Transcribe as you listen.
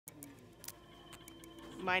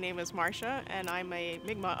My name is Marsha, and I'm a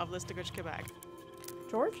Mi'kmaq of Listigouche, Quebec.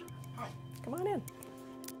 George, come on in.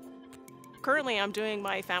 Currently, I'm doing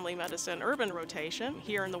my family medicine urban rotation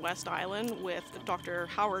here in the West Island with Dr.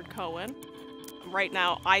 Howard Cohen. Right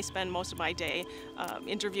now, I spend most of my day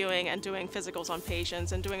interviewing and doing physicals on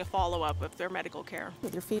patients and doing a follow-up of their medical care.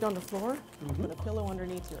 With your feet on the floor, put a pillow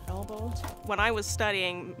underneath your elbows. When I was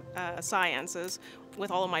studying sciences with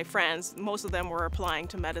all of my friends, most of them were applying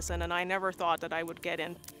to medicine, and I never thought that I would get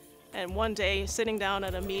in. And one day, sitting down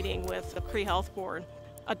at a meeting with the pre-health board,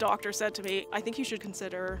 a doctor said to me, "I think you should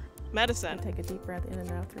consider medicine." Take a deep breath in and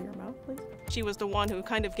out through your mouth, please. She was the one who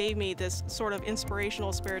kind of gave me this sort of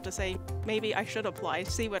inspirational spirit to say, maybe I should apply,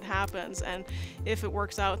 see what happens, and if it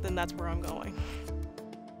works out, then that's where I'm going.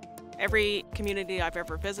 Every community I've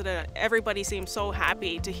ever visited, everybody seems so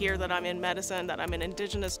happy to hear that I'm in medicine, that I'm an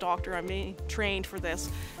Indigenous doctor, I'm being trained for this,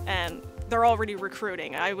 and they're already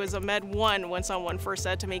recruiting. I was a Med 1 when someone first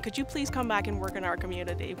said to me, "Could you please come back and work in our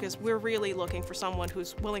community? Because we're really looking for someone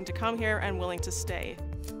who's willing to come here and willing to stay."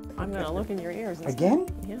 I'm going to look in your ears. Again?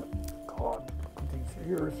 Yeah. God, these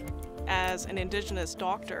ears. As an Indigenous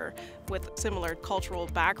doctor with similar cultural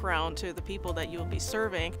background to the people that you'll be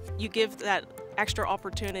serving, you give that extra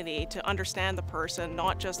opportunity to understand the person,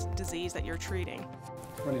 not just the disease that you're treating.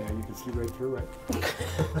 It's funny how you can see right through it.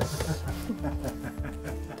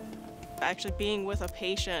 Actually being with a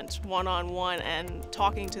patient one-on-one and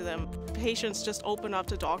talking to them, patients just open up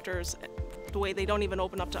to doctors the way they don't even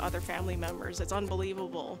open up to other family members. It's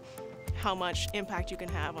unbelievable how much impact you can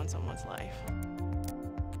have on someone's life.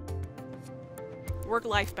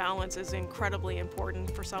 Work-life balance is incredibly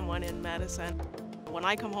important for someone in medicine. When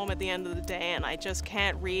I come home at the end of the day and I just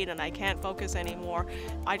can't read and I can't focus anymore,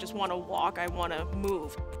 I just want to walk, I want to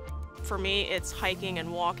move. For me, it's hiking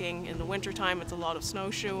and walking. In the wintertime, it's a lot of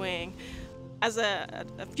snowshoeing. As a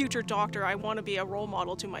future doctor, I want to be a role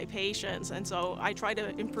model to my patients, and so I try to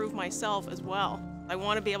improve myself as well. I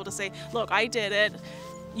want to be able to say, look, I did it,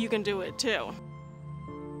 you can do it too.